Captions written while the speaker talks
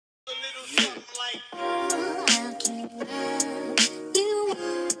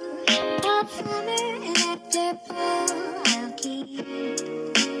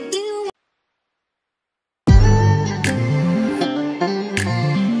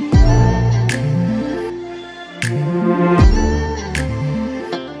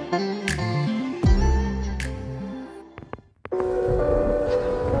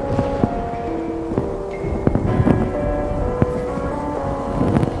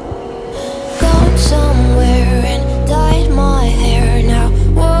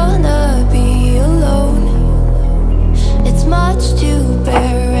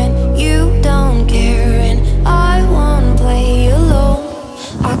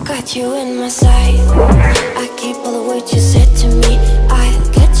You in my sight, I keep all the words you said to me. I'll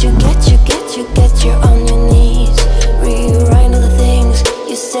get you, get you, get you, get you on your knees. Rewrite all the things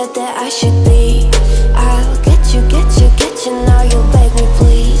you said that I should be. I'll get you, get you, get you, now you'll beg me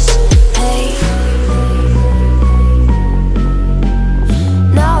please. Hey,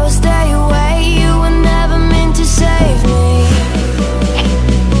 now I stay away, you were never meant to save me.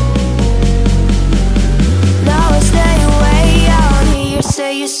 Now I stay away, I don't hear you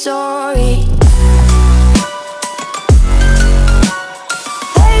say you're sorry.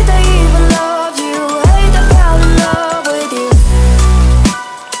 Hate I even loved you, hate I fell in love with you.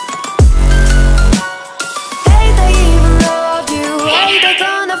 Hate I even loved you, hate I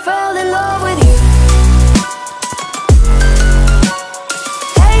kinda fell in love with you.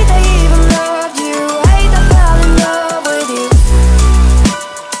 Hate I even loved you, hate I fell in love with you.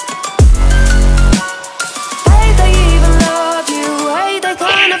 Hate I even loved you, hate I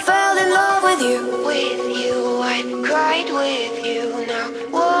kinda fell in love with you. With you, I cried with you, now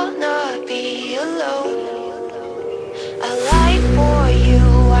wanna be alone. I lied for you,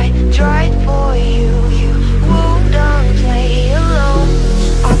 I tried for you, you wouldn't play alone.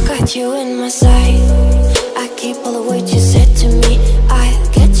 I got you in my sight, I keep all the words you said to me. I'll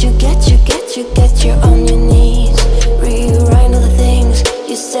get you, get you, get you, get you on your knees. Rewrite all the things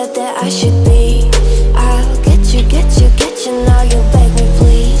you said that I should be. I'll get you, get you, get you, now you'll beg me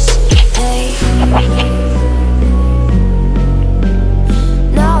please. Hey,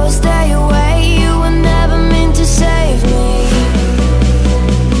 now I stay away, you were never meant to save me.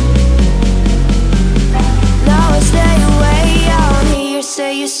 Now I stay away, I don't hear you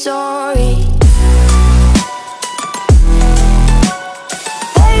say you're sorry.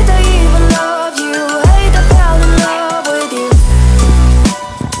 Hate I even loved you, hate I fell in love with you.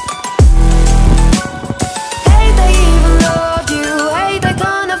 Hate I even loved you, hate I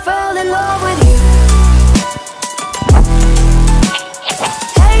kinda fell in love with you.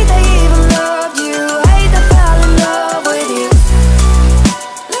 Hate I even loved you, hate I fell in love with you.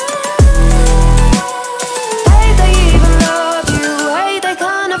 Hate I even loved you, hate I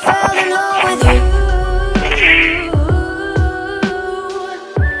kinda fell in love with you.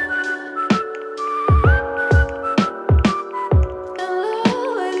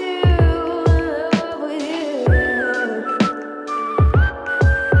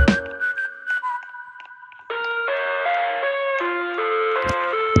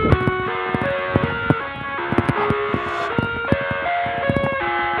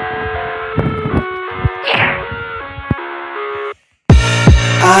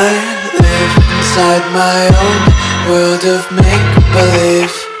 I live inside my own world of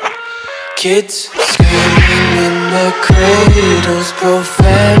make-believe. Kids screaming in their cradles,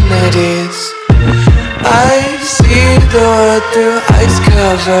 profanities. I see the world through eyes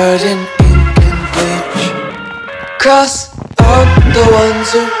covered in ink and bleach. Cross out the ones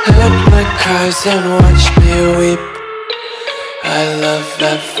who heard my cries and watched me weep. I love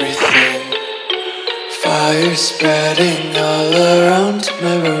everything. Fire spreading all around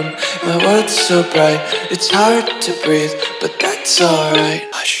my room. My world's so bright, it's hard to breathe, but that's alright.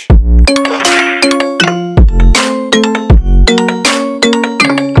 Hush.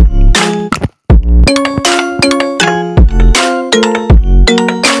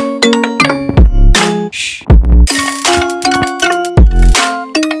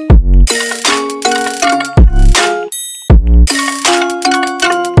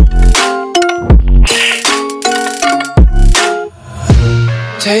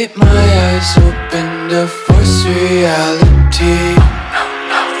 Take my eyes open to force reality.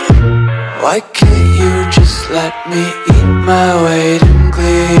 Why can't you just let me eat my weight in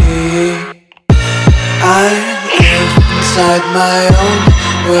glee? I live inside my own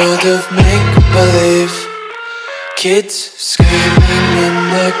world of make-believe. Kids screaming in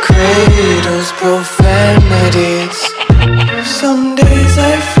their cradles, profanities. Some days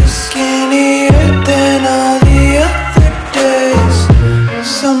I feel skinnier than all the other days.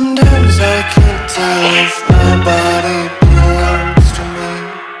 Sometimes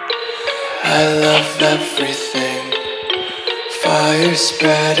colors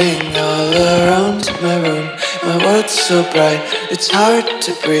spreading all around my room. My world's so bright, it's hard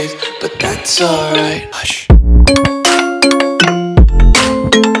to breathe, but that's alright. Hush.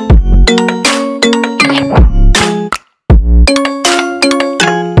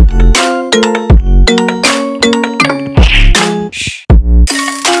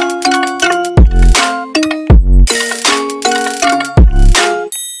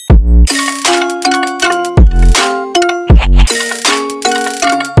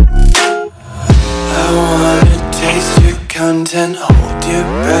 Content, hold your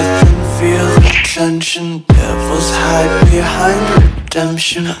breath and feel the tension. Devils hide behind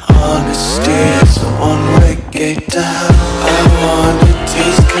redemption. Honesty is a one-way gate to hell. I wanna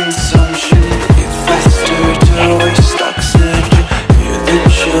taste consumption, breathe faster to waste oxygen. Hear the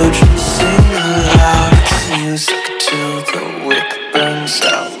children sing aloud. It's music till the wick burns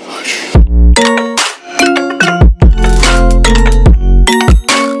out.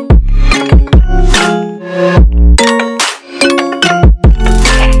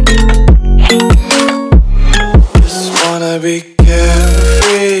 Be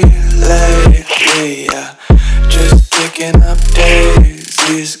carefree lately, yeah. Just picking up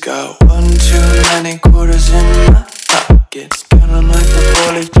daisies. Got one too many quarters in my pockets. Count 'em like the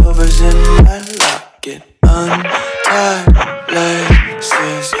 40 clovers in my locket. Untied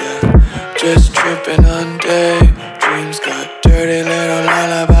laces, yeah. Just tripping on daydreams. Got dirty little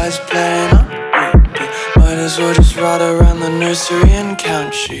lullabies playing on repeat. Might as well just ride around the nursery and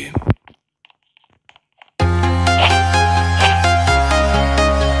count sheep.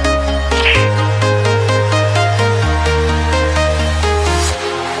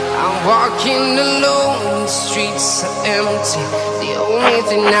 Walking alone, the streets are empty. The only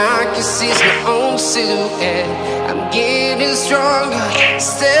thing I can see is my own silhouette. I'm getting stronger,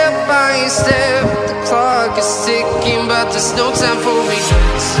 step by step. The clock is ticking, but there's no time for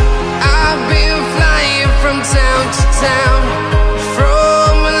regrets. I've been flying from town to town,